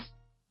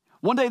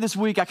One day this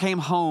week, I came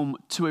home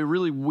to a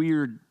really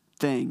weird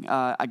thing.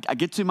 I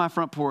get to my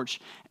front porch,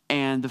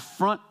 and the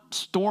front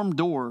storm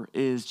door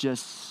is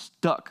just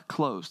stuck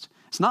closed.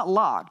 It's not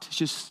locked. It's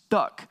just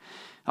stuck.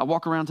 I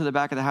walk around to the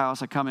back of the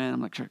house. I come in.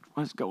 I'm like,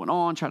 what's going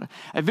on?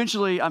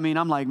 Eventually, I'm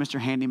like Mr.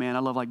 Handyman. I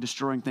love like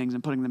destroying things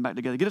and putting them back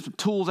together. Get some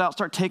tools out,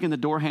 start taking the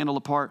door handle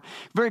apart.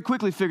 Very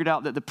quickly figured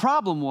out that the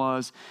problem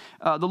was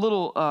the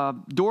little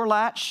door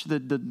latch,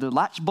 the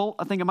latch bolt,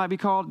 I think it might be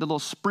called, the little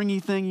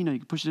springy thing, you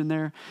can push it in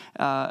there.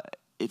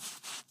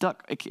 It's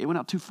stuck. It went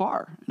out too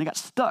far, and it got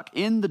stuck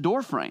in the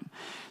door frame,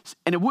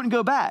 and it wouldn't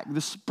go back. The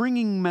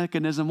springing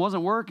mechanism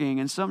wasn't working,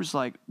 and so I'm just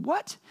like,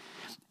 what?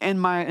 And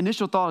my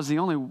initial thought is the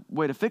only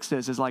way to fix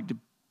this is like to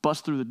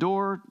bust through the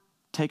door,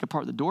 take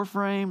apart the door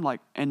frame,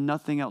 and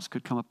nothing else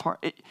could come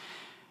apart.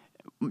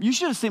 You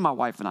should have seen my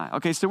wife and I.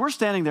 Okay, so we're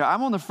standing there.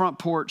 I'm on the front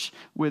porch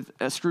with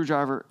a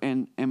screwdriver,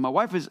 and my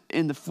wife is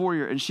in the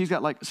foyer, and she's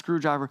got like a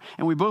screwdriver,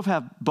 and we both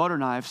have butter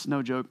knives,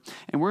 no joke,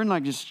 and we're in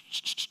like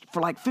just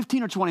for like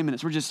 15 or 20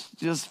 minutes. We're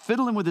just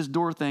fiddling with this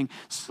door thing,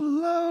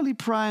 slowly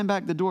prying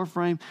back the door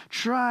frame,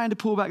 trying to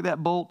pull back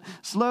that bolt,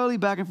 slowly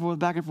back and forth,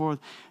 back and forth.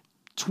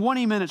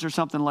 20 minutes or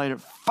something later,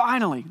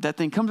 finally, that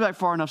thing comes back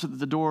far enough so that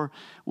the door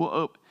will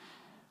open.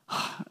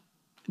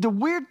 The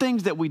weird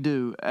things that we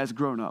do as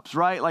grown-ups,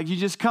 right? Like you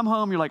just come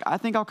home, you're like, I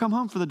think I'll come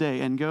home for the day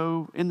and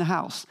go in the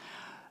house.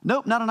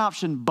 Nope, not an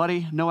option,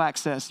 buddy. No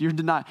access. You're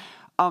denied.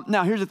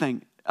 Now, here's the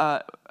thing.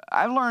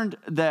 I've learned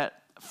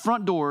that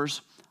front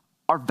doors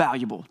are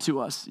valuable to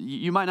us.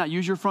 You might not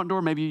use your front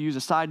door. Maybe you use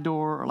a side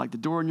door or like the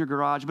door in your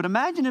garage. But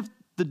imagine if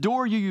the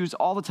door you use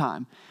all the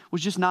time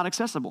was just not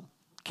accessible.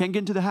 Can't get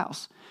into the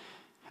house.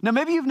 Now,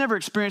 maybe you've never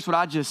experienced what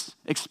I just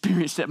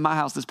experienced at my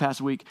house this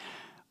past week,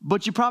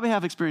 but you probably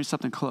have experienced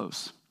something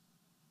close.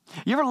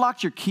 You ever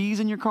locked your keys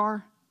in your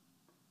car?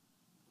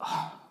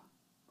 Oh,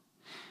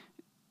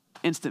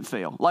 instant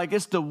fail. Like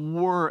it's the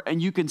worst,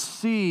 and you can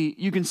see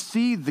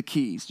the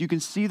keys. You can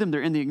see them.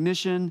 They're in the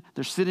ignition.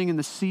 They're sitting in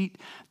the seat.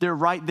 They're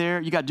right there.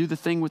 You got to do the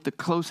thing with the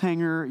clothes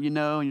hanger, and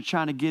you're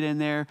trying to get in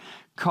there,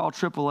 call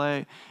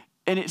AAA,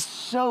 and it's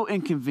so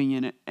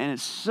inconvenient, and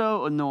it's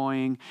so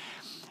annoying.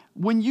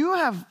 When you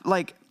have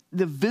like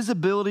the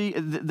visibility,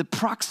 the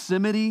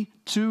proximity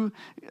to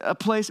a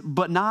place,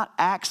 but not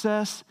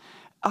access,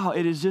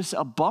 it is just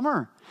a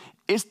bummer.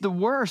 It's the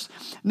worst.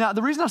 Now,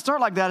 the reason I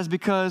start like that is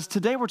because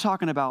today we're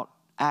talking about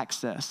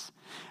access.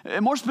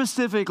 And more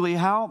specifically,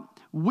 how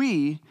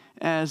we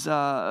as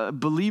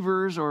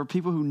believers or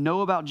people who know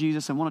about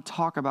Jesus and want to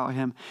talk about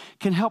him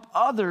can help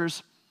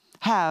others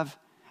have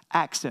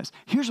access.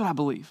 Here's what I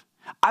believe.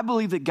 I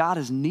believe that God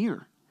is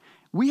near.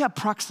 We have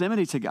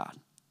proximity to God.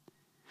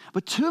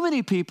 But too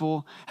many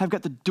people have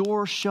got the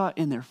door shut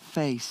in their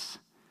face.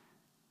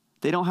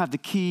 They don't have the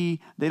key.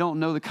 They don't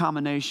know the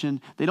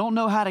combination. They don't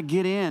know how to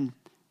get in.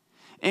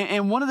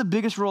 And one of the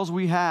biggest roles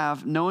we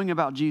have, knowing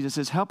about Jesus,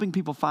 is helping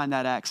people find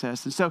that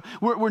access. And so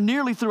we're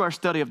nearly through our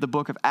study of the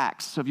book of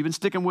Acts. So if you've been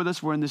sticking with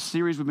us, we're in this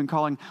series we've been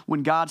calling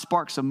When God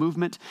Sparks a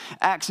Movement.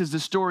 Acts is the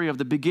story of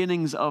the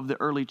beginnings of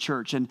the early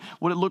church and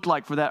what it looked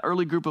like for that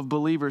early group of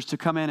believers to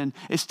come in and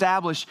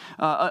establish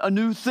a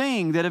new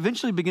thing that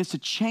eventually begins to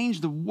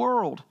change the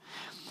world.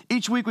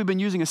 Each week we've been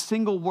using a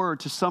single word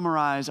to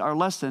summarize our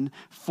lesson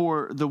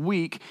for the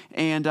week,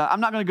 and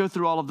I'm not going to go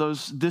through all of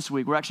those this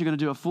week. We're actually going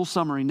to do a full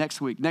summary next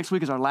week. Next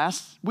week is our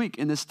last week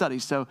in this study,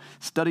 so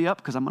study up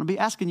because I'm going to be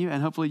asking you,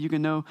 and hopefully you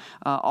can know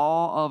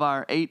all of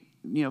our 8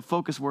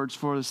 focus words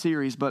for the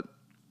series. But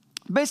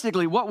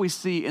basically, what we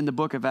see in the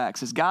book of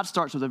Acts is God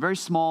starts with a very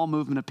small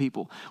movement of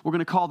people. We're going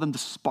to call them the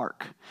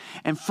spark.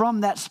 And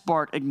from that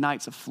spark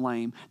ignites a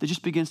flame that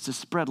just begins to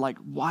spread like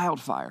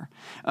wildfire.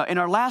 In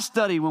our last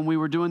study, when we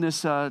were doing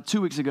this 2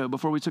 weeks ago,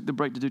 before we took the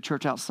break to do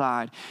church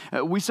outside,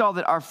 we saw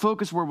that our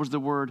focus word was the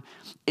word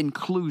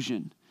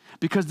inclusion.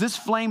 Because this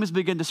flame has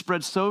begun to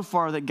spread so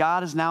far that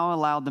God has now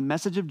allowed the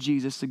message of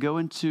Jesus to go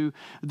into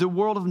the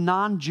world of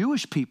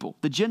non-Jewish people,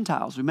 the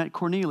Gentiles. We met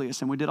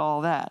Cornelius and we did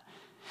all that.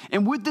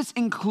 And with this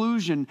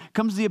inclusion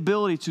comes the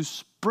ability to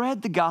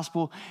spread the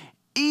gospel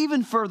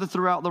even further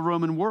throughout the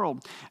Roman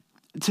world.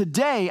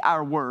 Today,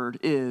 our word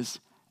is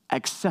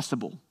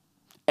accessible.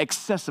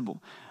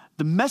 Accessible.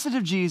 The message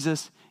of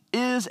Jesus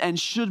is and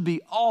should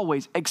be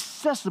always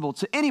accessible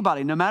to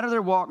anybody, no matter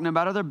their walk, no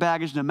matter their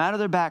baggage, no matter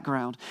their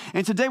background.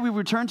 And today we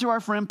return to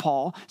our friend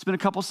Paul. It's been a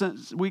couple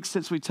weeks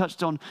since we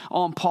touched on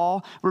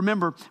Paul.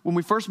 Remember, when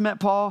we first met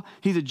Paul,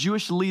 he's a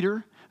Jewish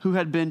leader who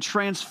had been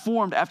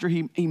transformed after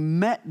he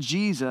met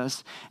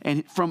Jesus,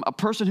 and from a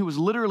person who was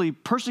literally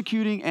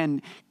persecuting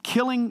and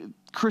killing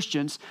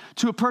Christians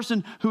to a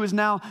person who is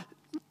now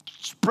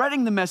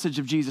spreading the message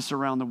of Jesus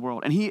around the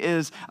world. And he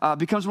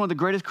becomes one of the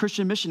greatest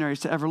Christian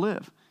missionaries to ever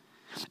live.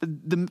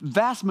 The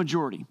vast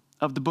majority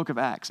of the book of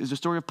Acts is the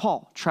story of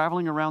Paul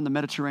traveling around the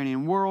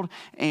Mediterranean world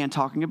and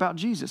talking about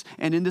Jesus.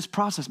 And in this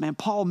process,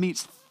 Paul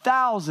meets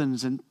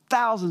thousands and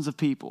thousands of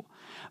people,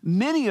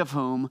 many of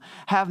whom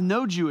have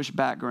no Jewish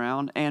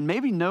background and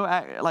maybe no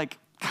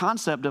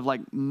concept of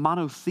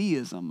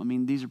monotheism. I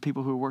mean, these are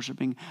people who are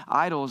worshiping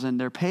idols and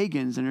they're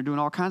pagans and they're doing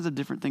all kinds of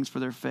different things for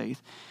their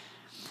faith.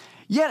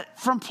 Yet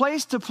from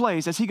place to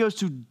place, as he goes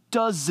to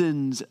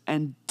dozens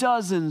and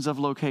dozens of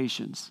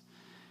locations,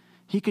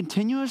 he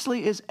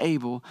continuously is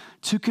able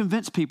to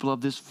convince people of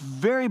this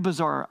very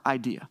bizarre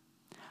idea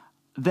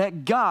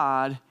that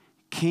God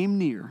came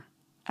near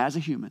as a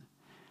human,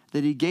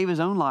 that he gave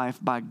his own life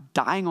by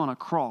dying on a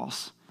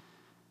cross,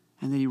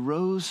 and that he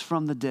rose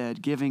from the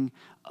dead, giving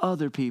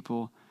other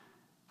people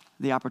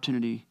the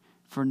opportunity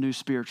for new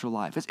spiritual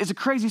life. It's a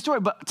crazy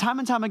story, but time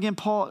and time again,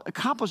 Paul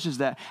accomplishes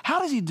that. How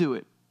does he do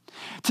it?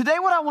 Today,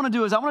 what I want to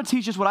do is I want to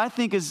teach us what I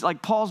think is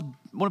like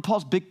one of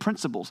Paul's big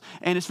principles.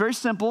 And it's very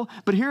simple,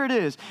 but here it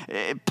is.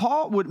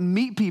 Paul would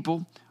meet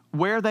people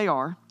where they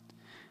are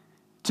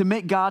to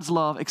make God's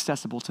love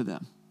accessible to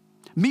them.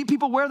 Meet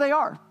people where they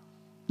are.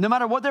 No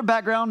matter what their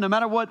background, no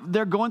matter what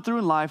they're going through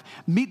in life,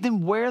 meet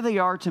them where they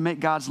are to make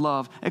God's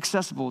love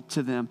accessible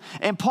to them.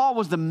 And Paul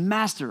was the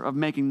master of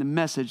making the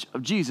message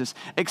of Jesus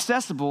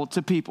accessible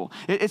to people.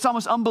 It's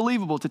almost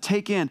unbelievable to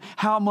take in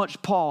how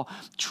much Paul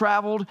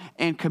traveled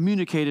and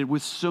communicated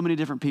with so many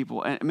different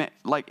people. And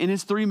like in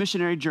his 3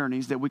 missionary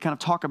journeys that we kind of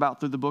talk about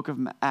through the book of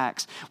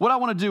Acts, what I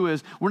want to do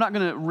is we're not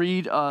going to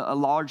read a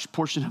large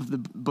portion of the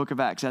book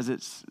of Acts as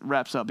it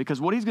wraps up, because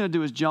what he's going to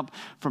do is jump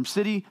from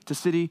city to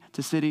city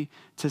to city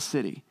to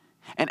city.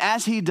 And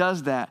as he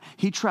does that,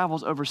 he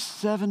travels over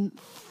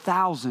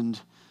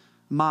 7,000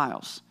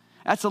 miles.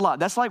 That's a lot.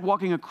 That's like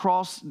walking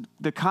across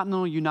the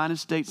continental United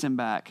States and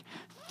back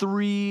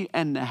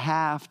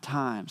 3.5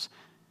 times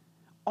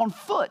on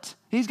foot.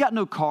 He's got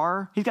no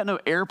car. He's got no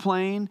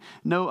airplane,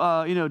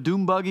 no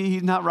dune buggy.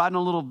 He's not riding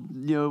a little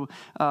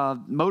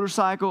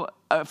motorcycle.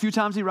 A few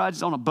times he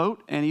rides on a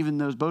boat, and even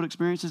those boat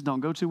experiences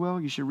don't go too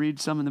well. You should read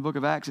some in the book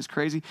of Acts. It's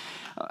crazy.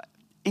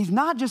 He's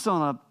not just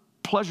on a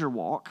pleasure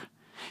walk.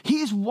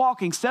 He is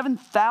walking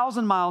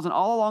 7,000 miles, and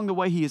all along the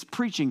way, he is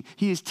preaching,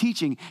 he is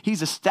teaching,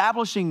 he's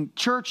establishing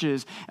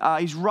churches,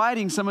 he's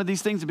writing some of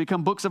these things to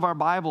become books of our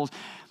Bibles.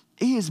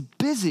 He is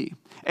busy.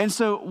 And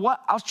so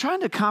what I was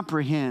trying to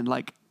comprehend,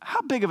 like,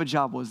 how big of a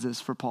job was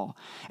this for Paul?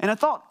 And I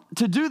thought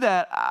to do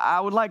that, I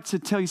would like to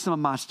tell you some of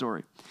my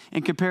story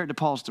and compare it to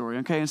Paul's story,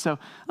 okay? And so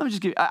let me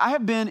just give you, I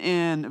have been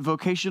in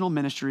vocational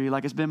ministry,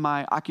 like it's been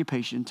my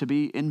occupation to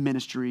be in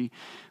ministry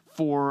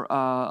for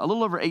a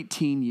little over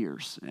 18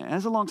 years.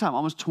 That's a long time,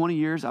 almost 20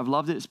 years. I've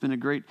loved it. It's been a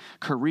great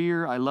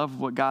career. I love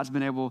what God's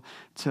been able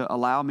to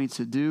allow me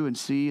to do and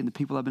see, and the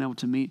people I've been able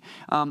to meet.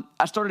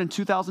 I started in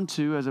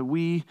 2002 as a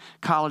wee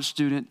college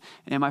student,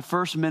 and my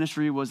first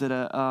ministry was at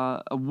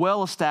a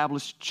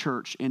well-established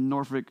church in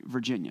Norfolk,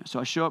 Virginia. So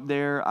I show up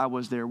there. I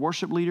was their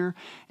worship leader,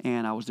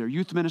 and I was their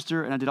youth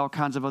minister, and I did all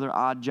kinds of other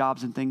odd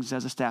jobs and things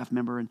as a staff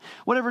member, and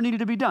whatever needed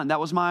to be done. That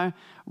was my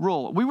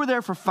role. We were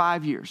there for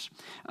 5 years.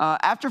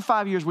 After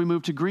 5 years, we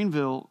moved to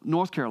Greenville,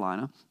 North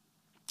Carolina,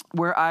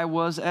 where I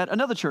was at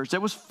another church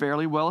that was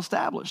fairly well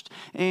established.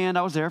 And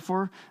I was there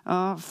for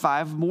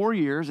 5 more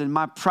years, and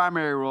my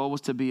primary role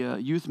was to be a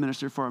youth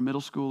minister for our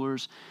middle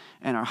schoolers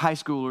and our high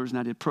schoolers, and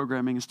I did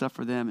programming and stuff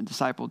for them and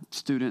discipled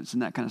students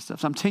and that kind of stuff.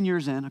 So I'm 10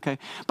 years in, okay?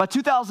 By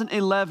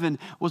 2011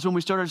 was when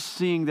we started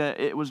seeing that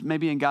it was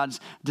maybe in God's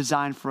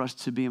design for us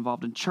to be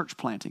involved in church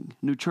planting,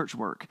 new church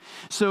work.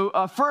 So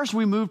first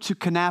we moved to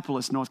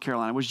Kannapolis, North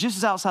Carolina, which is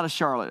just outside of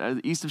Charlotte,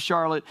 east of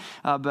Charlotte,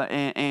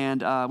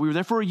 and we were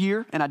there for a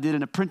year, and I did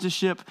an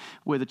apprenticeship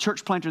with a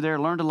church planter there,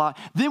 learned a lot.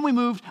 Then we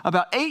moved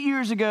about 8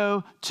 years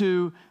ago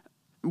to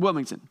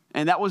Wilmington.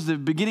 And that was the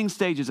beginning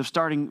stages of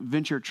starting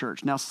Venture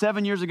Church. Now,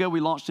 7 years ago, we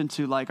launched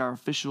into like our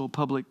official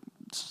public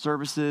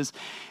services.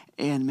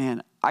 And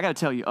man, I got to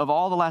tell you, of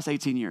all the last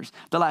 18 years,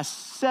 the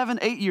last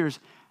 7-8 years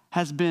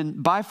has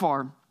been by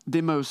far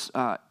the most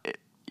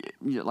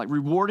like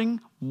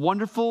rewarding,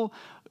 wonderful,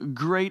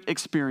 great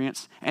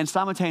experience, and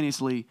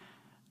simultaneously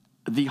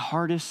the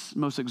hardest,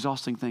 most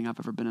exhausting thing I've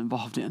ever been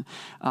involved in.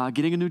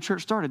 Getting a new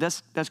church started,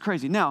 that's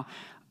crazy. Now,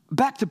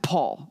 back to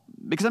Paul,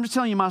 because I'm just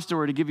telling you my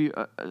story to give you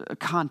a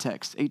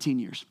context, 18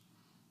 years.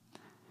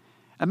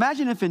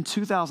 Imagine if in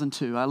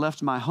 2002, I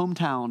left my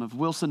hometown of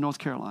Wilson, North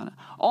Carolina,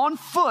 on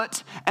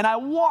foot, and I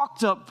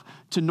walked up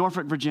to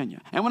Norfolk,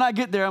 Virginia. And when I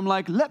get there, I'm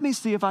like, let me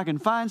see if I can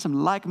find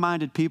some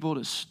like-minded people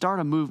to start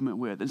a movement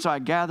with. And so I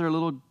gather a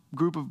little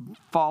group of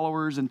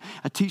followers, and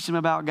I teach them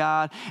about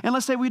God. And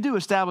let's say we do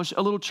establish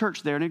a little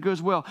church there, and it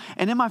goes well.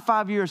 And in my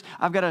 5 years,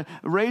 I've got to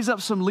raise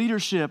up some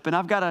leadership, and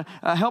I've got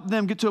to help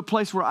them get to a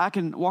place where I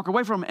can walk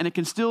away from it, and it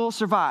can still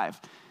survive.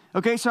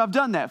 Okay, so I've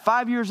done that.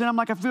 5 years in, I'm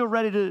like, I feel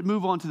ready to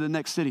move on to the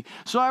next city.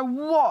 So I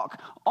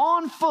walk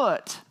on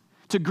foot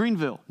to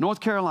Greenville, North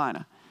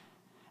Carolina.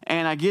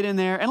 And I get in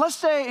there, and let's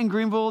say in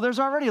Greenville, there's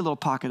already a little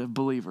pocket of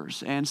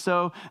believers. And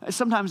so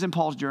sometimes in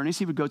Paul's journeys,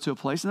 he would go to a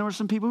place, and there were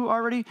some people who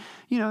already,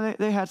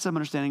 they had some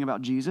understanding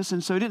about Jesus.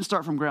 And so he didn't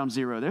start from ground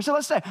zero there. So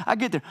let's say I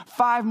get there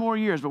 5 more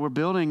years, but we're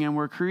building and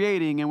we're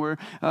creating and we're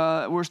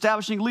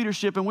establishing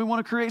leadership, and we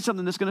want to create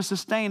something that's going to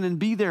sustain and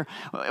be there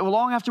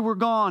long after we're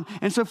gone.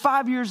 And so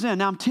 5 years in,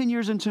 now I'm 10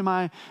 years into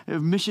my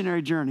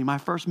missionary journey, my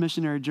first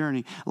missionary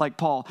journey like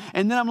Paul.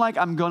 And then I'm like,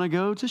 I'm going to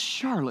go to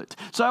Charlotte.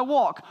 So I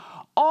walk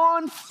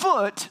on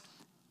foot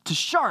to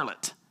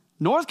Charlotte,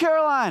 North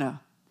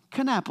Carolina,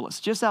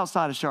 Kannapolis, just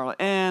outside of Charlotte.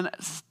 And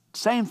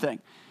same thing.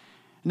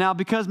 Now,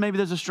 because maybe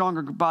there's a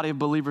stronger body of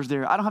believers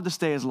there, I don't have to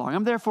stay as long.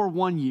 I'm there for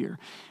 1 year.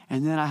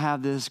 And then I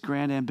have this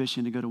grand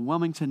ambition to go to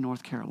Wilmington,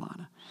 North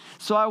Carolina.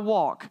 So I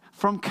walk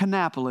from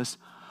Kannapolis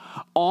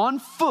on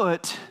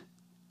foot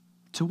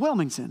to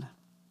Wilmington,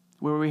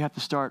 where we have to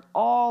start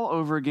all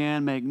over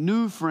again, make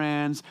new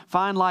friends,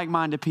 find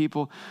like-minded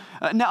people.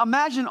 Now,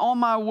 imagine on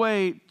my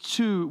way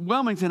to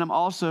Wilmington, I'm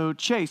also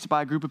chased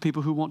by a group of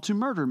people who want to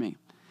murder me,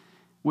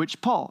 which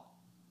Paul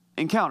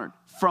encountered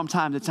from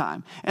time to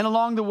time. And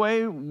along the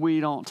way,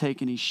 we don't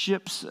take any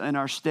ships in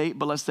our state,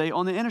 but let's say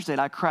on the interstate,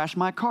 I crash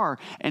my car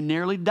and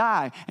nearly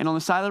die. And on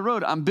the side of the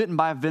road, I'm bitten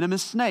by a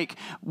venomous snake,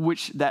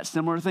 which that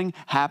similar thing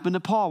happened to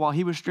Paul while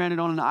he was stranded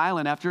on an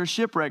island after a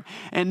shipwreck.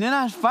 And then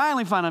I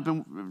finally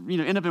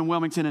end up in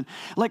Wilmington. And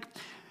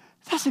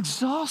that's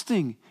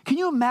exhausting. Can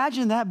you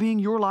imagine that being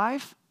your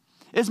life?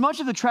 As much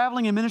of the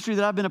traveling and ministry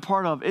that I've been a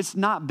part of, it's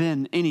not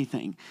been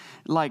anything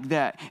like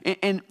that.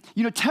 And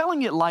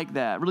telling it like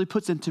that really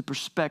puts into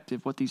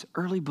perspective what these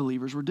early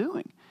believers were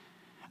doing.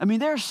 I mean,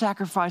 they're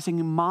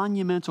sacrificing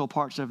monumental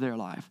parts of their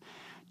life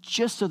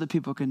just so that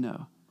people can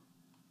know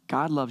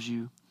God loves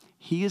you,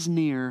 he is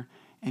near,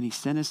 and he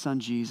sent his son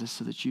Jesus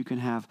so that you can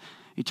have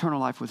eternal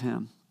life with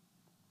him.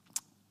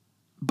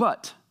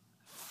 But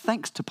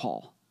thanks to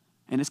Paul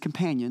and his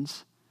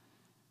companions,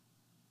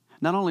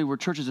 not only were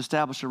churches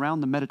established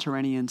around the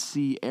Mediterranean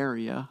Sea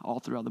area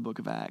all throughout the book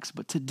of Acts,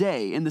 but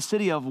today in the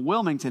city of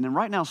Wilmington, and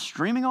right now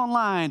streaming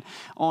online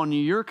on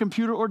your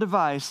computer or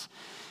device,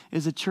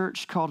 is a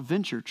church called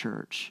Venture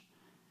Church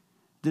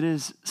that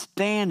is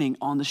standing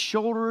on the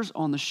shoulders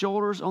of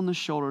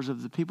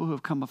the people who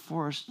have come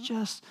before us,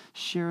 just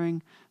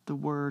sharing the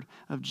word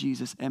of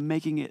Jesus and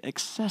making it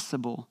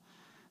accessible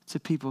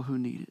to people who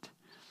need it.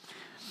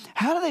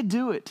 How do they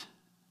do it?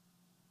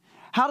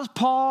 How does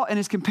Paul and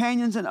his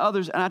companions and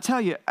others, and I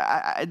tell you,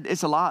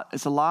 it's a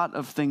lot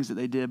of things that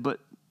they did, but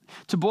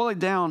to boil it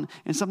down,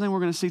 and something we're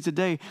going to see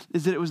today,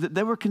 is that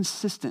they were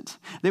consistent.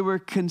 They were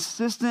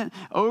consistent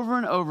over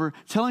and over,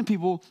 telling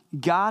people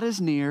God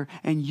is near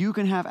and you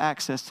can have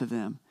access to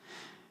them.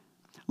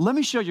 Let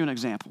me show you an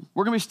example.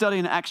 We're going to be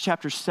studying Acts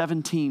chapter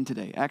 17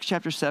 today. Acts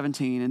chapter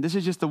 17, and this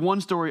is just the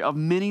one story of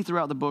many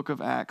throughout the book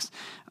of Acts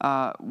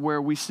where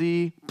we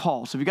see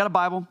Paul. So if you got a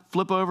Bible,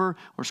 flip over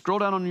or scroll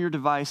down on your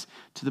device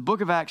to the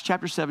book of Acts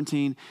chapter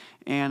 17,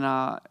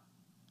 and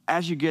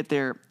as you get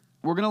there,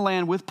 we're going to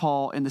land with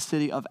Paul in the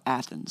city of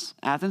Athens,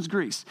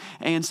 Greece.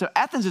 And so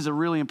Athens is a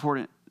really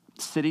important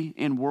city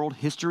in world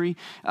history,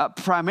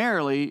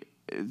 primarily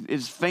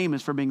is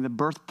famous for being the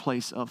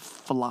birthplace of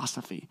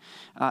philosophy.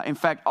 In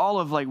fact, all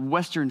of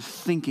Western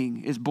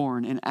thinking is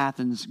born in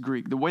Athens,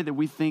 Greek. The way that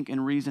we think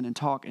and reason and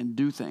talk and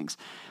do things,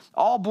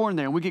 all born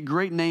there. And we get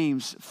great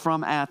names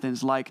from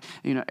Athens, like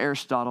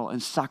Aristotle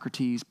and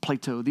Socrates,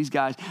 Plato. These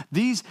guys,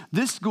 this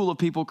school of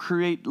people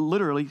create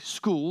literally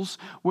schools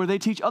where they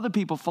teach other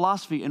people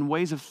philosophy and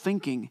ways of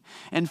thinking.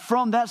 And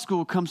from that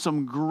school comes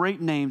some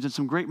great names and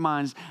some great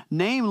minds,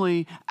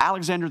 namely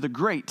Alexander the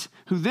Great,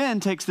 who then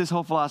takes this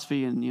whole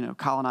philosophy and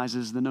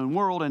colonizes the known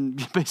world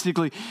and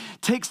basically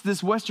takes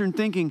this Western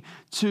thinking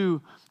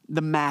to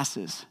the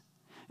masses.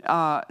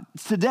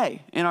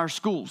 Today, in our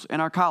schools, in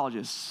our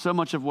colleges, so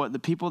much of what the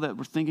people that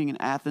were thinking in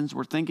Athens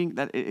were thinking,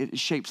 that it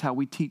shapes how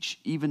we teach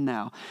even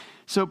now.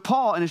 So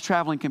Paul and his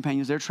traveling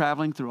companions, they're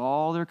traveling through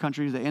all their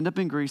countries. They end up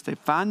in Greece. They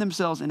find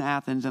themselves in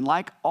Athens. And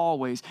like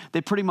always,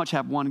 they pretty much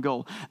have one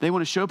goal. They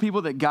want to show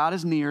people that God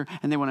is near,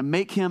 and they want to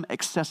make him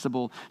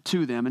accessible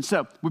to them. And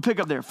so we pick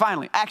up there.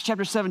 Finally, Acts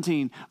chapter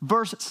 17,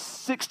 verse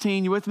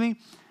 16. You with me?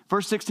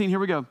 Verse 16, here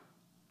we go.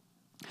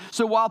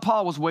 So while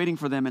Paul was waiting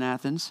for them in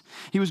Athens,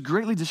 he was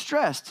greatly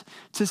distressed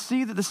to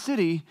see that the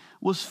city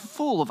was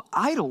full of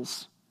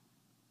idols.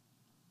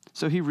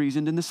 So he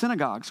reasoned in the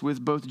synagogues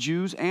with both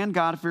Jews and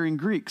God-fearing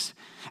Greeks,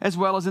 as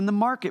well as in the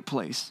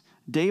marketplace,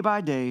 day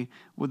by day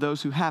with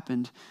those who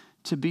happened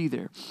to be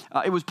there.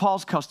 It was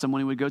Paul's custom when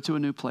he would go to a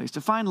new place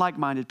to find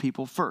like-minded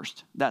people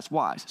first. That's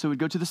wise. So he'd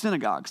go to the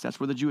synagogues. That's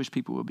where the Jewish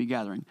people would be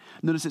gathering.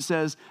 Notice it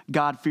says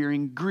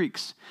God-fearing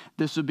Greeks.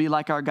 This would be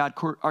like our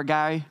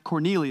guy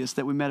Cornelius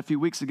that we met a few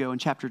weeks ago in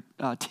chapter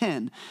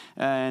 10.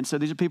 And so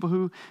these are people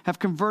who have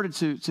converted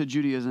to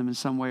Judaism in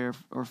some way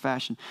or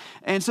fashion.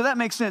 And so that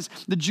makes sense.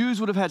 The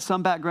Jews would have had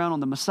some background on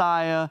the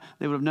Messiah.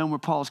 They would have known where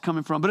Paul is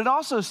coming from. But it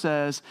also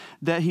says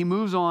that he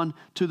moves on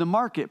to the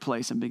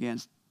marketplace and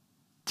begins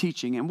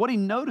teaching. And what he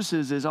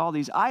notices is all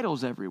these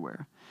idols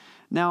everywhere.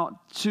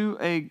 Now, to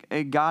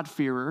a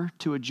God-fearer,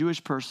 to a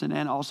Jewish person,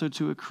 and also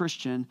to a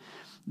Christian,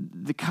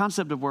 the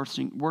concept of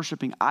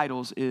worshiping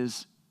idols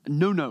is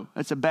no.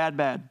 It's a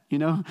bad.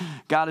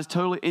 God is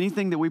totally,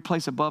 anything that we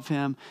place above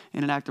him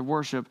in an act of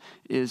worship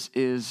is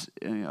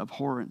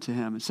abhorrent to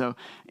him. And so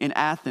in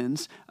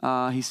Athens,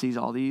 he sees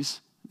all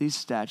these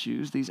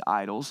statues, these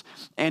idols,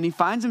 and he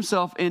finds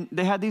himself in,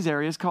 they had these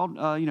areas called,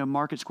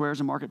 market squares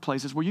and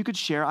marketplaces where you could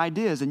share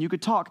ideas and you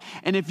could talk.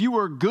 And if you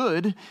were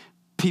good,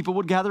 people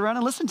would gather around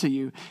and listen to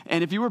you.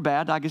 And if you were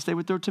bad, I guess they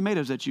would throw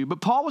tomatoes at you.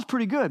 But Paul was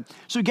pretty good.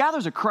 So he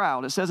gathers a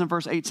crowd. It says in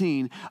verse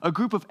 18, a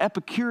group of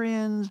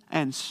Epicureans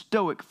and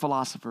Stoic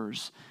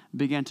philosophers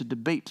began to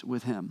debate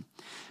with him.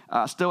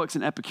 Stoics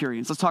and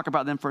Epicureans. Let's talk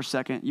about them for a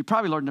second. You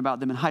probably learned about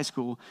them in high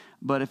school,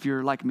 but if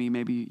you're like me,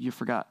 maybe you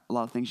forgot a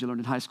lot of things you learned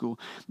in high school.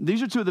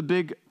 These are two of the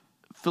big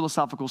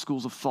philosophical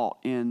schools of thought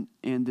in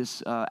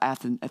this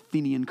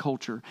Athenian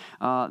culture.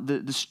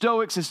 The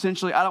Stoics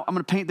essentially, I'm going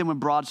to paint them with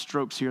broad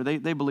strokes here.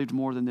 They believed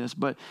more than this,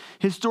 but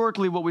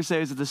historically what we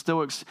say is that the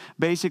Stoics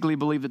basically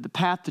believe that the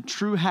path to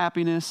true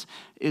happiness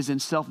is in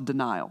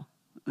self-denial.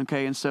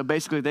 Okay, and so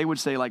basically they would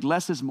say like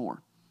less is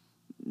more.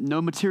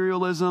 No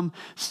materialism,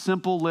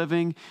 simple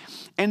living.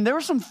 And there were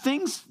some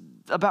things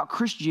about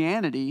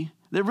Christianity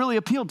that really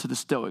appealed to the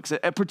Stoics,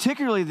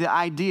 particularly the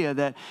idea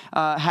that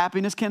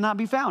happiness cannot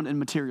be found in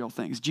material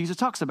things. Jesus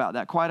talks about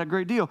that quite a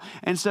great deal.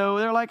 And so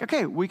they're like,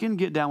 okay, we can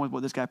get down with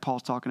what this guy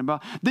Paul's talking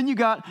about. Then you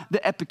got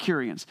the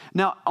Epicureans.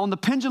 Now, on the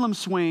pendulum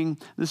swing,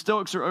 the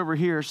Stoics are over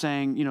here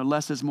saying,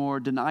 less is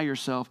more, deny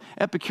yourself.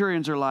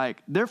 Epicureans are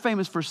like, they're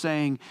famous for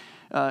saying,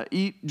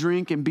 eat,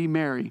 drink, and be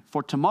merry,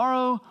 for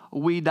tomorrow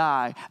we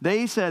die.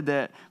 They said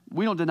that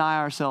we don't deny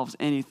ourselves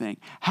anything.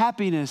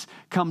 Happiness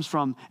comes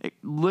from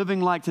living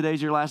like today's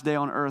your last day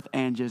on earth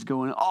and just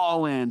going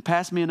all in.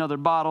 Pass me another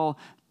bottle,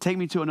 take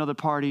me to another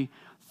party.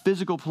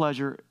 Physical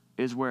pleasure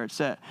is where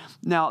it's at.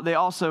 Now, they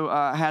also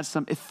had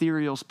some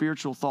ethereal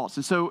spiritual thoughts.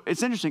 And so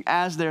it's interesting,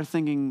 as they're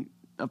thinking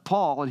of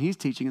Paul and he's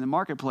teaching in the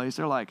marketplace,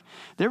 they're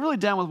really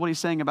down with what he's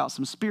saying about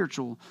some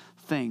spiritual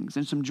things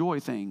and some joy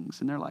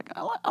things. And they're like,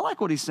 I like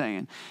what he's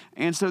saying.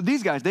 And so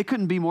these guys, they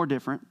couldn't be more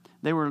different.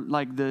 They were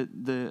like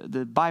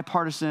the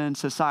bipartisan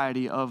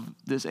society of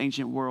this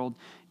ancient world.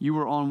 You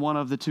were on one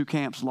of the two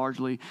camps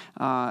largely.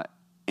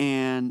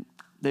 And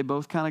they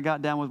both kind of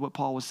got down with what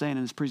Paul was saying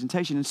in his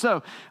presentation. And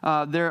so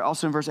there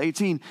also in verse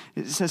 18,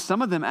 it says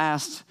some of them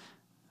asked,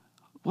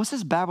 what's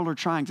this babbler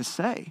trying to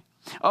say?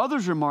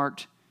 Others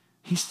remarked,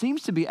 he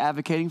seems to be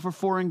advocating for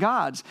foreign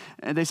gods.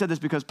 And they said this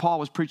because Paul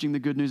was preaching the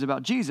good news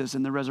about Jesus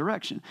and the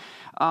resurrection.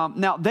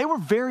 Now, they were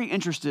very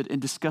interested in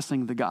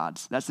discussing the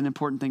gods. That's an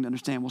important thing to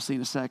understand. We'll see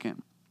in a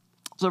second.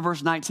 So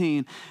verse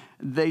 19,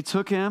 they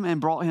took him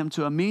and brought him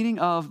to a meeting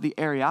of the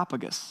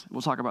Areopagus.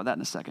 We'll talk about that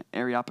in a second,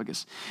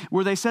 Areopagus,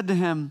 where they said to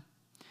him,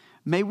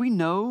 may we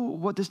know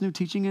what this new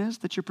teaching is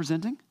that you're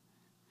presenting?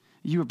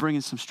 You are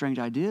bringing some strange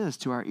ideas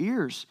to our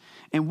ears,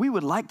 and we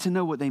would like to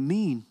know what they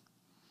mean.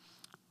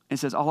 It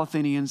says, all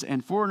Athenians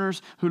and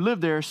foreigners who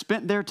lived there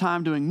spent their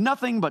time doing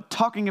nothing but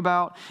talking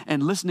about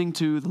and listening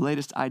to the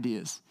latest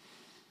ideas.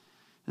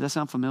 Does that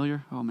sound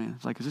familiar? Oh man,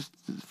 it's like, is this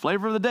the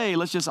flavor of the day?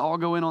 Let's just all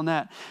go in on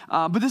that.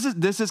 But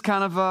this is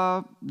kind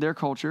of their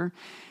culture.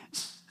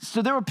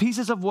 So there were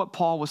pieces of what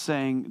Paul was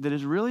saying that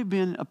has really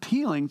been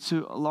appealing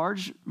to a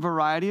large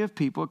variety of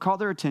people. It caught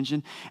their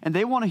attention, and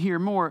they want to hear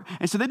more.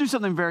 And so they do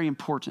something very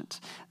important.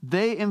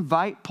 They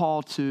invite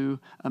Paul to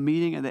a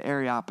meeting at the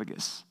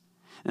Areopagus.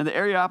 Now the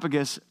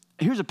Areopagus,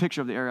 here's a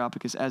picture of the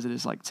Areopagus as it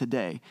is like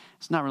today.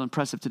 It's not real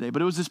impressive today,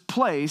 but it was this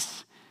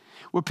place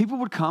where people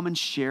would come and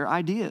share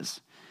ideas.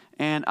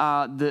 And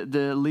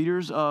the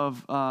leaders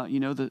of,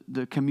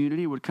 the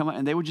community would come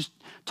and they would just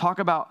talk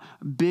about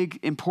big,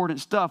 important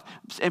stuff.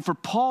 And for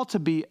Paul to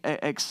be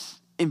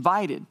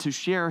invited to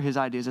share his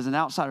ideas, as an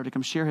outsider to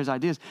come share his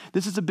ideas,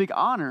 this is a big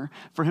honor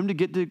for him to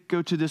get to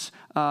go to this.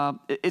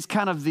 It's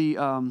kind of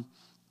the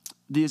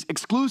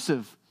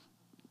exclusive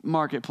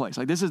marketplace.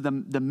 Like this is the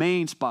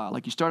main spot.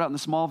 Like you start out in the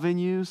small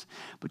venues,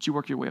 but you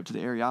work your way up to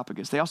the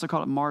Areopagus. They also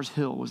call it Mars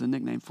Hill was a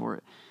nickname for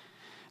it.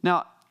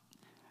 Now,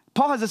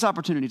 Paul has this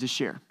opportunity to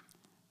share.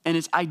 And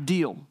it's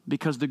ideal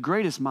because the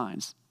greatest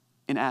minds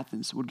in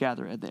Athens would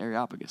gather at the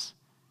Areopagus.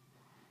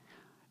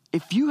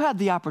 If you had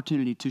the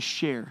opportunity to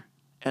share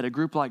at a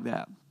group like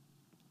that,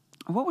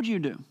 what would you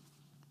do?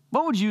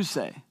 What would you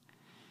say?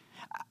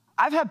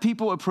 I've had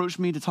people approach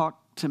me to talk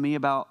to me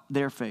about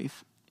their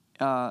faith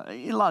in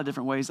a lot of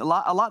different ways. A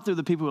lot through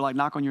the people who like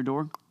knock on your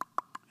door,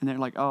 and they're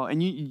like, "Oh,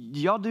 and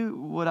y'all do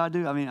what I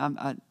do?" I mean,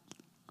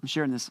 I'm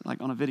sharing this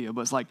like on a video,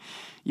 but it's like,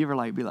 you ever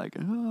like be like,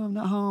 oh, I'm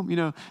not home,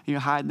 you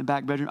hide in the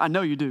back bedroom. I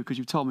know you do because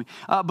you've told me.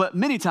 But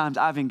many times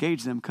I've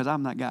engaged them because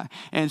I'm that guy.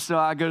 And so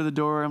I go to the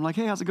door, I'm like,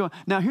 hey, how's it going?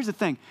 Now, here's the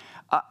thing.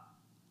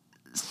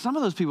 Some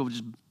of those people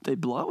they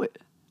blow it.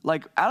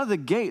 Like out of the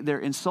gate, they're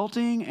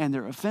insulting and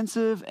they're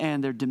offensive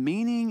and they're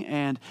demeaning.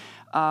 And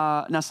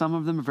now some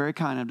of them are very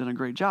kind. Have done a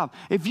great job.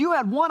 If you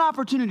had one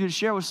opportunity to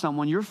share with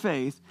someone your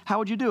faith, how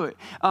would you do it?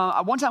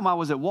 One time I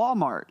was at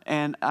Walmart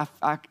and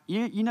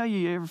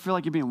you ever feel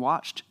like you're being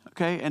watched?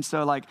 Okay. And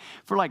so like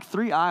for like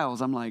 3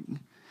 aisles, I'm like,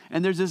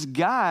 and there's this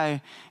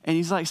guy and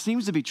he's like,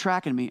 seems to be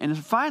tracking me. And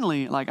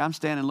finally, like I'm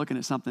standing looking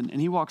at something and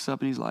he walks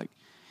up and he's like,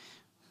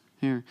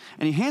 here.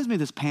 And he hands me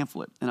this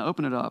pamphlet, and I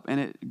open it up, and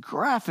it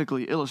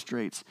graphically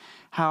illustrates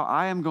how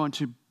I am going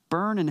to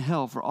burn in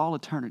hell for all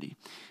eternity.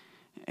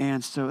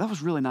 And so that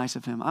was really nice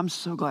of him. I'm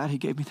so glad he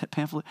gave me that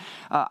pamphlet.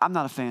 I'm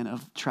not a fan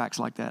of tracts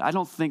like that. I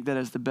don't think that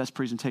is the best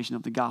presentation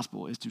of the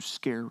gospel is to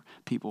scare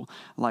people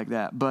like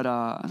that. But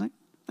I was like,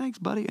 thanks,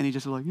 buddy. And he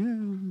just was like,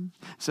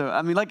 yeah. So,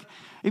 I mean, like,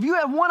 if you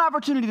had one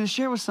opportunity to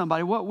share with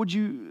somebody, what would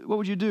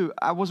you do?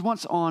 I was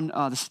once on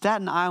the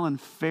Staten Island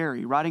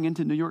ferry riding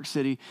into New York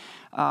City.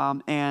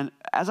 And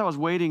as I was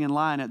waiting in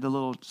line at the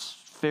little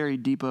ferry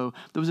depot,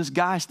 there was this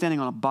guy standing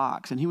on a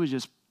box, and he was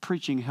just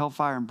preaching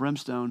hellfire and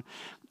brimstone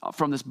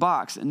from this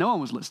box, and no one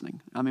was listening.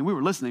 I mean, we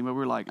were listening, but we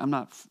were like, I'm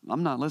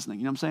not listening.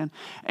 You know what I'm saying?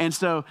 And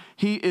so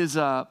he is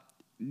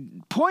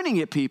pointing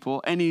at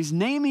people, and he's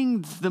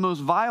naming the most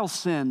vile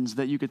sins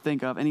that you could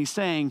think of, and he's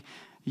saying,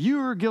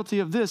 you're guilty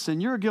of this,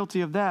 and you're guilty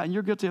of that, and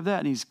you're guilty of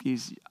that. And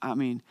he's I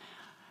mean,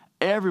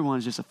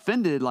 everyone's just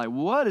offended. Like,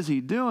 what is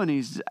he doing?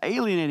 He's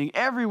alienating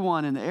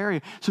everyone in the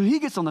area. So he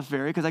gets on the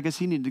ferry, because I guess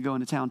he needed to go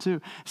into town too.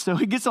 So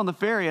he gets on the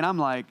ferry, and I'm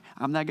like,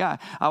 I'm that guy.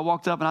 I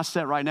walked up, and I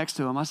sat right next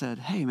to him. I said,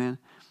 hey, man,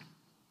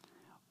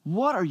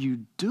 what are you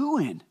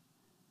doing?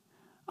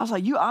 I was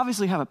like, you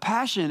obviously have a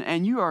passion,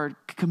 and you are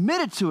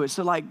committed to it.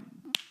 So, like,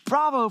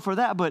 bravo for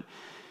that. But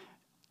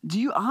do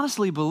you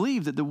honestly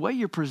believe that the way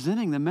you're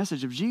presenting the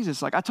message of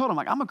Jesus, like I told him,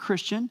 like, I'm a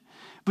Christian,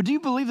 but do you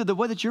believe that the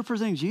way that you're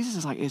presenting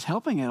Jesus is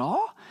helping at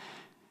all?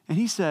 And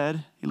he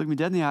looked me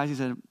dead in the eyes. He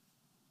said,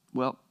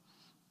 well,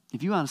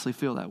 if you honestly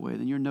feel that way,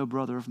 then you're no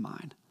brother of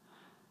mine.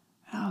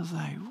 And I was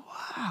like,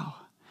 wow.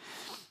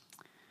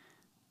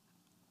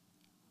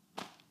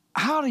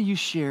 How do you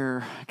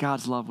share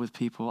God's love with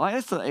people?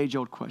 That's the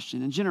age-old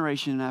question. And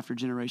generation after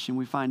generation,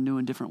 we find new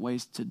and different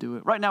ways to do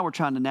it. Right now, we're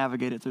trying to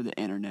navigate it through the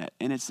internet,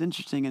 and it's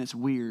interesting and it's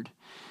weird.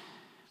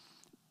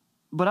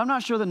 But I'm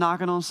not sure that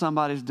knocking on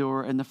somebody's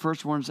door and the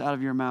first words out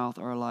of your mouth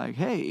are like,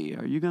 hey,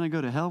 are you going to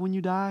go to hell when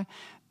you die?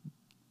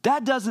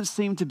 That doesn't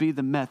seem to be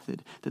the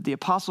method that the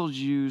apostles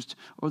used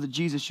or that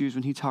Jesus used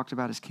when he talked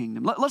about his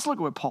kingdom. Let's look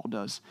at what Paul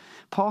does.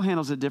 Paul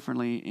handles it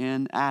differently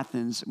in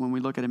Athens when we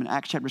look at him in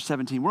Acts chapter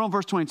 17. We're on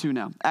verse 22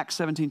 now. Acts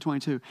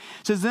 17:22. It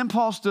says, then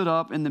Paul stood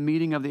up in the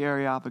meeting of the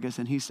Areopagus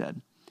and he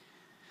said,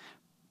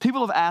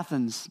 people of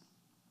Athens,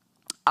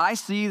 I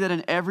see that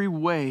in every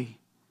way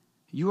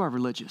you are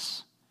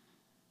religious.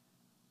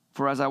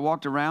 For as I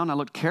walked around, I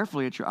looked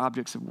carefully at your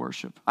objects of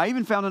worship. I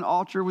even found an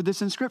altar with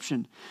this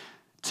inscription,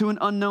 to an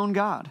unknown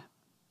God.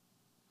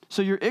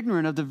 So you're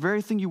ignorant of the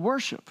very thing you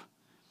worship.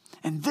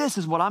 And this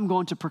is what I'm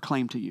going to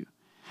proclaim to you.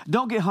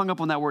 Don't get hung up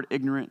on that word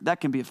ignorant.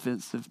 That can be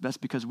offensive. That's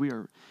because we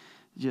are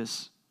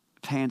just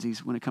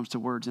pansies when it comes to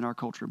words in our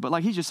culture. But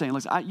like he's just saying,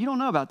 listen, you don't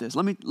know about this.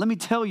 Let me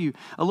tell you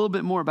a little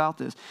bit more about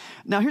this.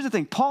 Now, here's the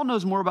thing. Paul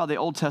knows more about the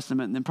Old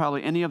Testament than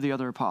probably any of the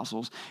other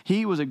apostles.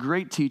 He was a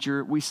great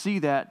teacher. We see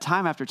that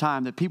time after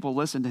time that people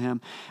listen to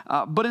him.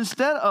 But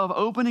instead of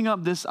opening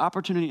up this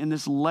opportunity in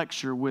this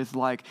lecture with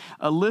like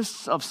a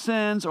list of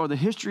sins or the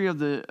history of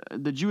the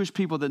Jewish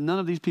people that none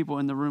of these people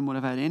in the room would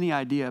have had any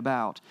idea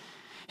about,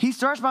 he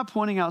starts by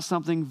pointing out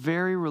something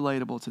very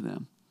relatable to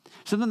them.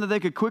 Something that they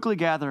could quickly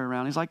gather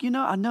around. He's like,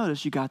 I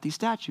noticed you got these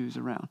statues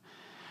around.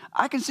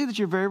 I can see that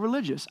you're very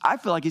religious. I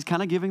feel like he's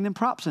kind of giving them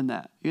props in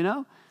that,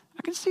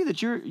 I can see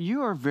that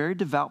you are very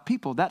devout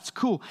people. That's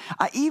cool.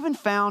 I even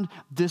found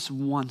this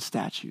one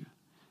statue.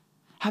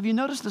 Have you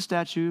noticed the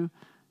statue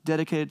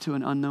dedicated to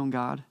an unknown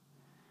God?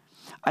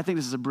 I think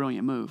this is a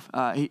brilliant move.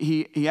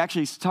 He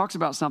actually talks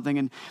about something,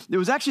 and there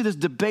was actually this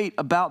debate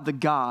about the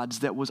gods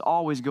that was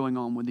always going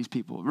on with these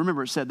people.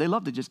 Remember, it said they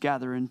love to just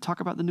gather and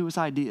talk about the newest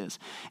ideas.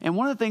 And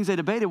one of the things they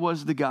debated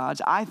was the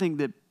gods. I think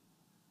that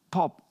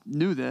Paul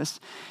knew this,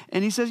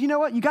 and he says, you know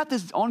what? You got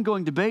this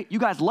ongoing debate. You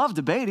guys love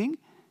debating.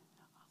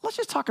 Let's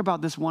just talk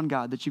about this one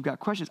God that you've got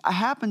questions. I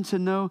happen to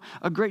know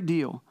a great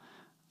deal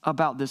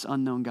about this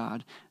unknown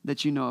God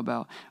that you know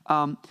about.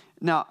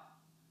 Now,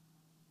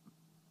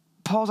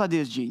 Paul's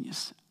idea is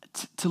genius.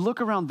 To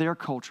look around their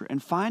culture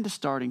and find a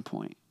starting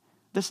point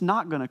that's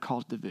not going to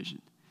cause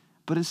division,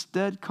 but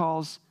instead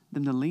cause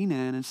them to lean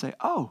in and say,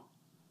 oh,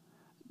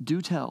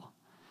 do tell.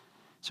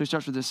 So he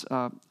starts with this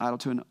idol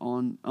to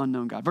an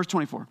unknown God. Verse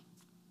 24.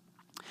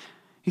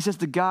 He says,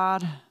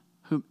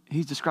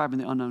 he's describing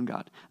the unknown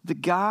God. The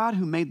God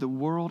who made the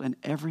world and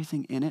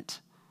everything in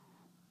it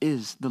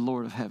is the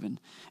Lord of heaven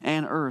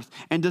and earth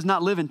and does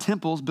not live in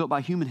temples built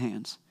by human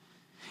hands.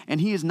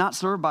 And he is not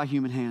served by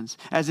human hands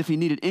as if he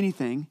needed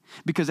anything,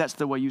 because that's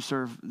the way you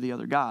serve the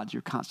other gods.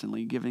 You're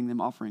constantly giving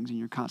them offerings and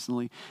you're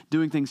constantly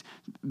doing things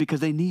because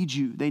they need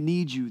you. They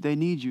need you. They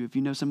need you. If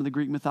you know some of the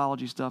Greek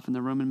mythology stuff and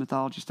the Roman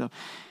mythology stuff.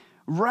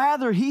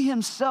 Rather, he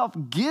himself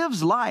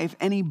gives life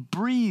and he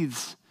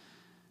breathes,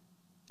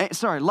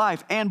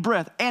 life and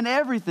breath and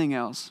everything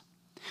else.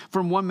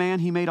 From one man,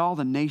 he made all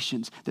the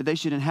nations that they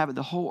should inhabit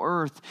the whole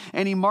earth.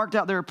 And he marked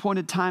out their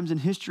appointed times in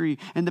history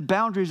and the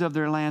boundaries of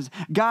their lands.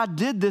 God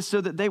did this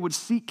so that they would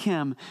seek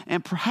him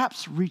and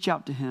perhaps reach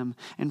out to him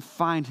and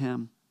find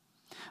him,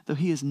 though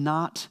he is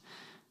not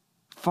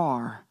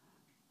far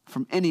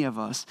from any of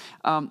us.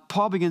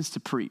 Paul begins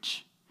to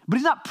preach, but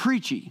he's not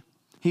preachy.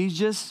 He's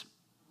just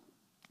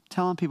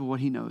telling people what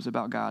he knows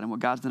about God and what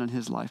God's done in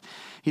his life.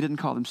 He doesn't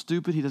call them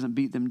stupid. He doesn't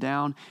beat them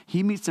down.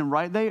 He meets them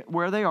right there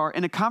where they are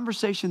in a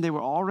conversation they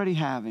were already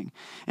having.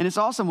 And it's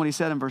awesome what he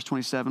said in verse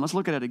 27. Let's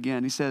look at it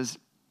again. He says,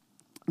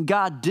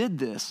 God did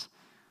this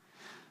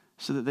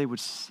so that they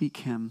would seek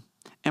him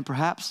and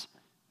perhaps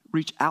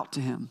reach out to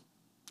him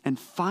and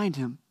find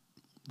him,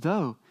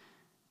 though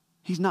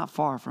he's not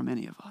far from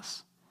any of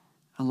us.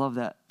 I love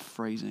that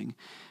phrasing.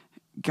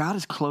 God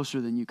is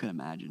closer than you could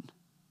imagine.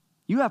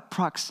 You have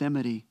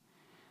proximity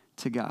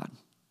to God.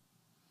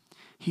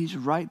 He's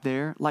right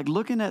there. Like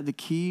looking at the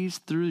keys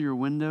through your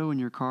window in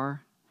your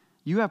car,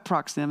 you have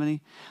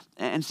proximity.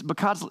 And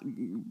because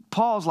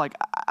Paul's like,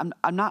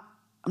 I'm not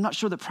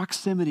sure that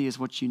proximity is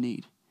what you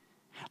need.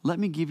 Let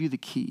me give you the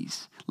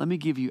keys. Let me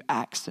give you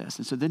access.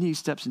 And so then he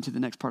steps into the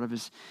next part of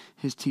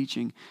his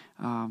teaching.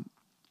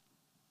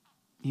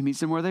 He meets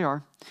them where they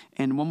are.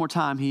 And one more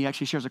time, he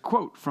actually shares a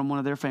quote from one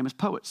of their famous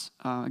poets.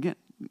 Again,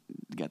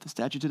 you got the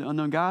statue to the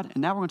unknown God.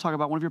 And now we're going to talk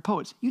about one of your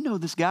poets. You know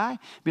this guy.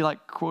 Be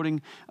like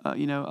quoting,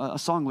 a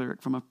song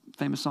lyric from a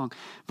famous song.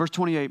 Verse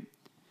 28,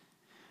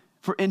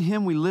 for in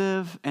him we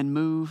live and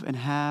move and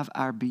have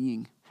our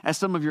being. As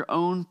some of your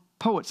own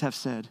poets have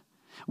said,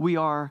 we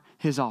are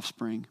his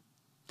offspring.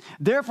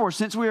 Therefore,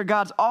 since we are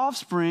God's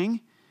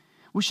offspring,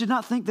 we should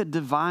not think that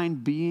divine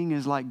being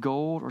is like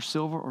gold or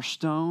silver or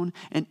stone,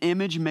 an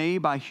image made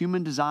by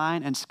human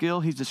design and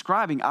skill. He's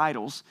describing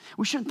idols.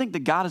 We shouldn't think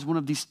that God is one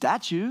of these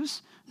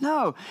statues.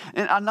 No.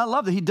 And I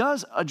love that he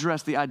does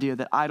address the idea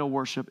that idol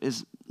worship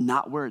is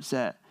not where it's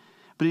at.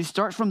 But he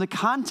starts from the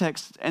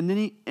context and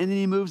then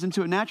he moves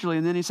into it naturally.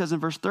 And then he says in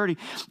verse 30,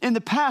 in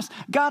the past,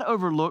 God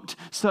overlooked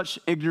such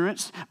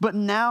ignorance, but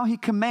now he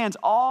commands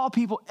all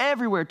people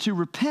everywhere to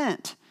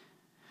repent.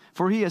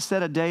 For he has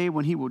set a day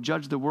when he will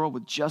judge the world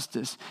with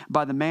justice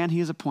by the man he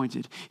has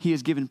appointed. He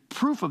has given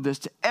proof of this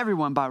to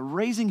everyone by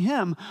raising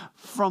him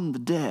from the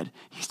dead.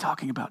 He's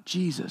talking about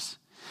Jesus.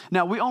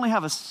 Now, we only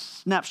have a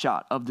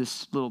snapshot of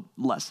this little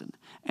lesson.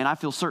 And I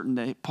feel certain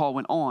that Paul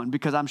went on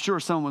because I'm sure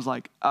someone was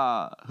like,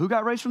 who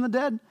got raised from the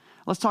dead?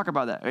 Let's talk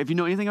about that. If you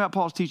know anything about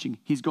Paul's teaching,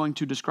 he's going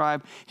to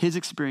describe his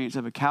experience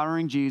of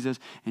encountering Jesus,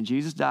 and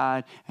Jesus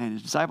died, and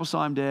his disciples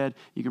saw him dead.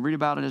 You can read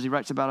about it as he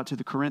writes about it to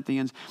the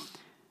Corinthians.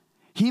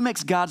 He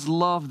makes God's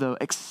love, though,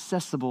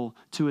 accessible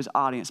to his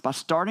audience by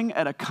starting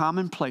at a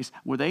common place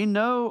where they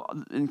know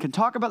and can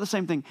talk about the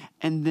same thing,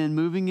 and then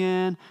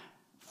moving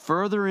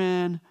further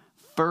in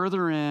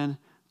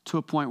to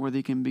a point where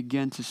they can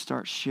begin to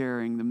start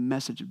sharing the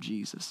message of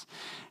Jesus.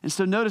 And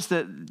so notice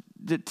that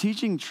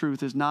teaching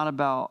truth is not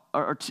about,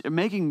 or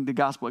making the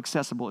gospel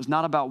accessible is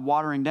not about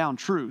watering down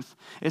truth.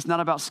 It's not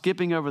about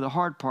skipping over the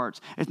hard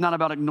parts. It's not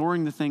about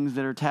ignoring the things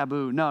that are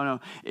taboo. No.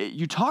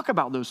 You talk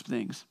about those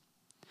things.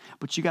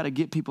 But you got to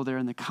get people there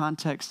in the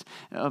context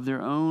of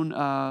their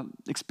own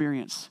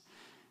experience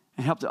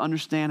and help to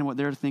understand what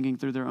they're thinking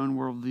through their own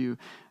worldview.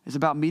 It's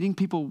about meeting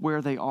people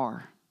where they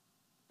are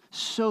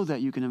so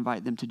that you can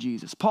invite them to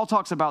Jesus. Paul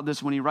talks about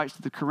this when he writes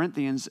to the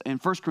Corinthians in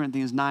 1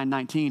 Corinthians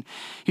 9:19.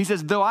 He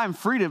says, though I am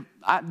free,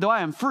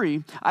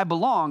 I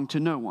belong to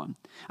no one.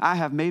 I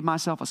have made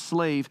myself a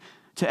slave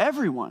to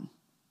everyone.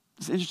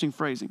 It's interesting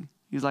phrasing.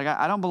 He's like,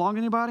 I don't belong to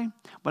anybody,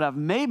 but I've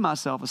made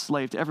myself a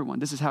slave to everyone.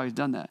 This is how he's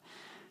done that.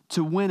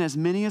 To win as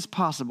many as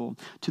possible.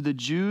 To the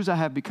Jews, I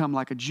have become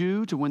like a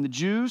Jew. To win the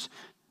Jews,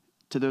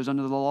 to those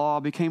under the law, I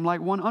became like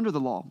one under the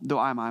law, though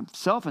I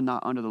myself am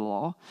not under the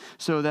law,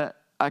 so that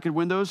I could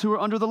win those who are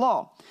under the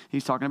law.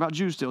 He's talking about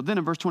Jews still. Then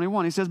in verse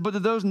 21, he says, but to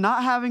those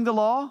not having the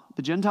law,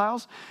 the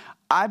Gentiles,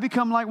 I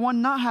become like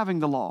one not having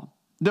the law,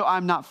 though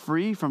I'm not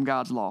free from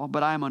God's law,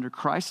 but I am under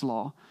Christ's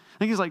law.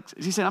 I think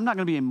he said, I'm not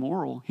going to be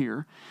immoral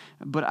here,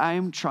 but I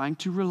am trying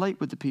to relate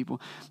with the people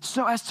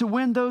so as to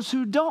win those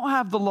who don't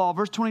have the law.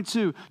 Verse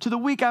 22, to the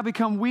weak I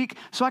become weak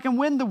so I can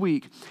win the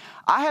weak.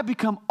 I have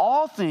become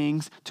all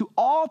things to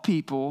all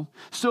people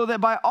so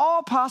that by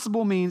all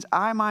possible means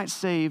I might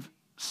save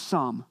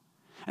some.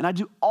 And I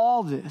do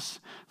all this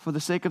for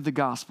the sake of the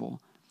gospel,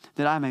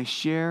 that I may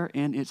share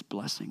in its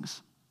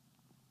blessings.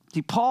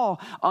 See, Paul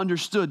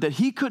understood that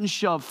he couldn't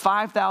shove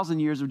 5,000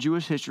 years of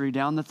Jewish history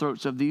down the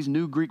throats of these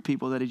new Greek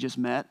people that he just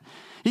met.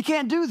 He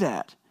can't do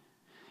that.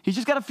 He's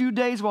just got a few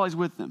days while he's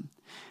with them.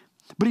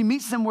 But he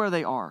meets them where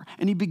they are,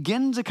 and he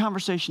begins a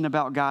conversation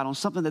about God on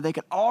something that they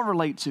could all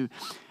relate to.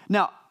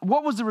 Now,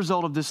 what was the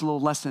result of this little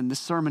lesson, this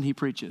sermon he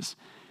preaches?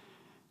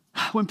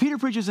 When Peter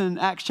preaches in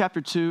Acts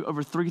chapter 2,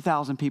 over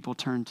 3,000 people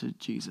turn to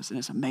Jesus, and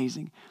it's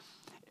amazing.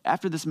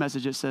 After this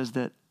message, it says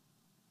that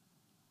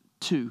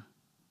 2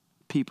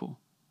 people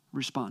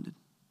responded.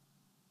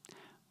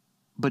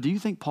 But do you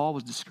think Paul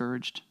was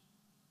discouraged?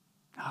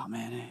 Oh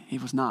man, he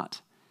was not.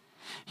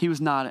 He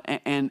was not.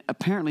 And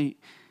apparently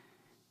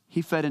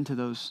he fed into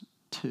those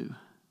 2.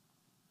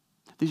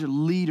 These are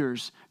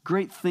leaders,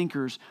 great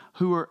thinkers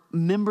who are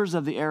members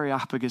of the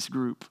Areopagus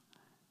group.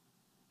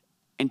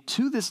 And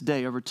to this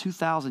day, over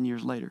 2,000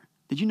 years later,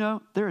 did you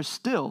know there is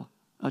still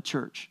a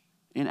church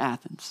in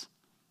Athens?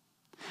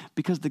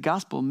 Because the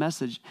gospel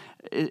message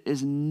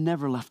is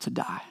never left to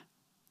die.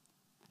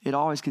 It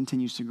always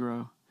continues to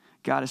grow.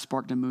 God has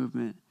sparked a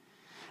movement.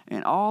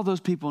 And all those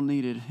people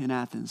needed in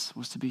Athens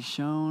was to be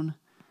shown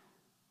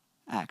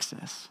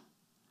access.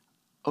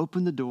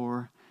 Open the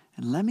door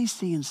and let me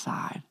see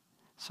inside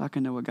so I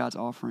can know what God's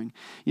offering.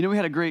 You know, we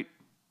had a great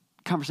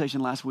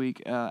conversation last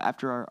week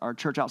after our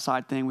church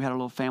outside thing. We had a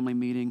little family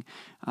meeting.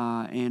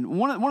 And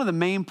one of the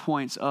main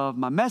points of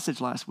my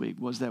message last week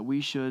was that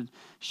we should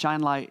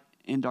shine light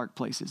in dark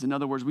places. In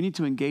other words, we need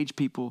to engage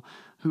people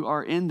who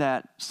are in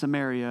that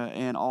Samaria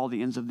and all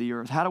the ends of the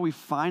earth. How do we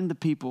find the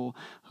people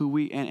who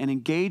and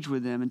engage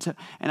with them?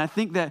 And I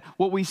think that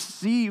what we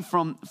see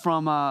from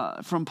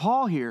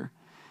Paul here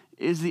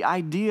is the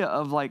idea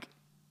of like,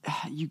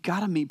 you got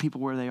to meet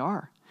people where they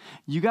are.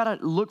 You got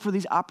to look for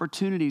these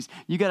opportunities.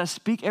 You got to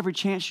speak every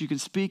chance you can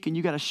speak, and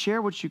you got to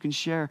share what you can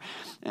share.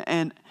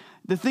 And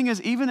the thing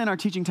is, even in our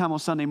teaching time on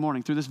Sunday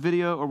morning, through this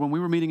video or when we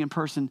were meeting in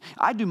person,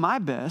 I do my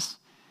best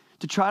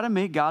to try to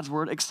make God's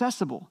word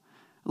accessible.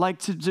 Like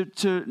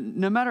to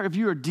no matter if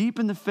you are deep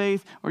in the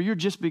faith or you're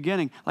just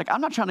beginning, like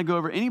I'm not trying to go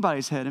over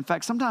anybody's head. In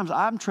fact, sometimes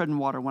I'm treading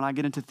water when I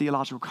get into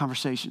theological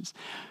conversations.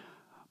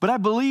 But I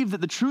believe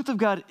that the truth of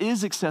God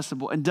is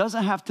accessible and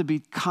doesn't have to be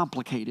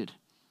complicated.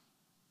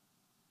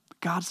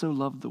 God so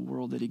loved the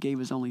world that he gave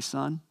his only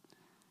son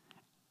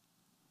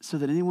so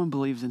that anyone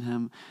believes in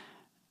him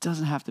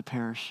doesn't have to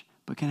perish,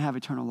 but can have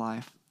eternal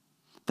life.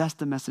 That's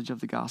the message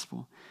of the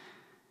gospel.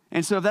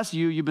 And so if that's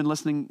you've been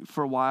listening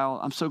for a while,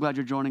 I'm so glad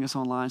you're joining us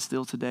online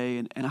still today.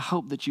 And I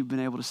hope that you've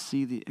been able to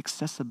see the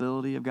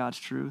accessibility of God's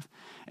truth.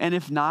 And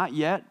if not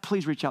yet,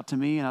 please reach out to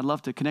me. And I'd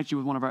love to connect you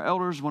with one of our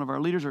elders, one of our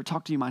leaders, or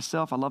talk to you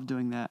myself. I love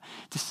doing that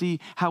to see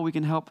how we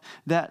can help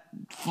that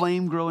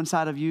flame grow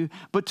inside of you.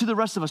 But to the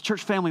rest of us,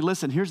 church family,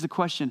 listen, here's the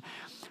question.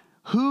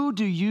 Who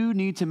do you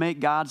need to make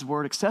God's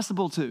word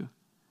accessible to?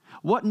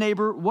 What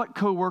neighbor, what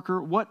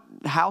coworker, what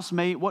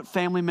housemate, what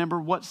family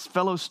member, what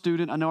fellow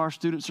student? I know our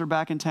students are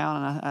back in town,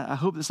 and I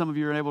hope that some of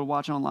you are able to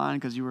watch online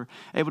because you were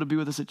able to be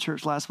with us at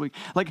church last week.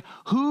 Like,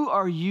 who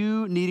are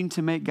you needing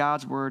to make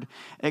God's word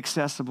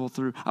accessible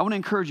through? I want to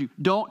encourage you,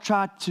 don't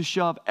try to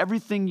shove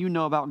everything you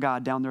know about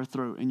God down their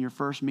throat in your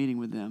first meeting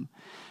with them,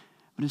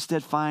 but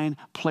instead find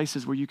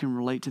places where you can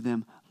relate to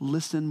them.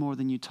 Listen more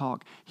than you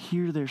talk.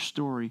 Hear their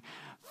story.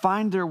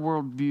 Find their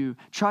worldview.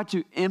 Try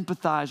to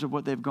empathize with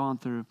what they've gone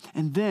through.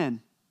 And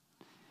then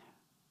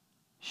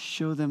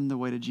show them the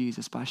way to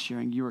Jesus by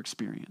sharing your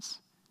experience,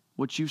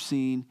 what you've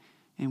seen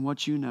and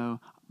what you know,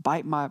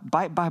 bite by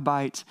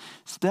bite,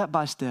 step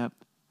by step,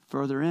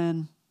 further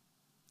in,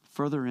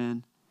 further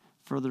in,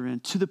 further in,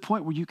 to the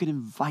point where you can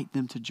invite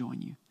them to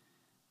join you.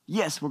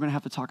 Yes, we're going to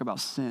have to talk about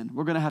sin.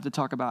 We're going to have to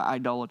talk about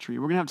idolatry.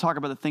 We're going to have to talk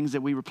about the things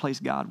that we replace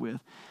God with.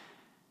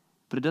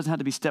 But it doesn't have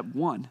to be step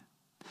one.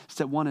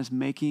 Step one is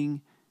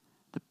making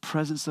the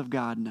presence of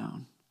God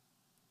known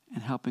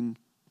and helping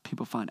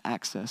people find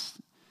access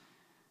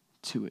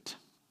to it.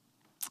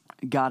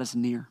 God is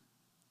near,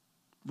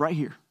 right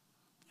here.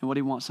 And what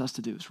he wants us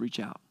to do is reach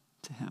out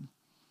to him.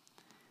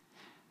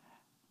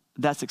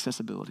 That's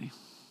accessibility.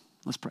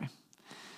 Let's pray.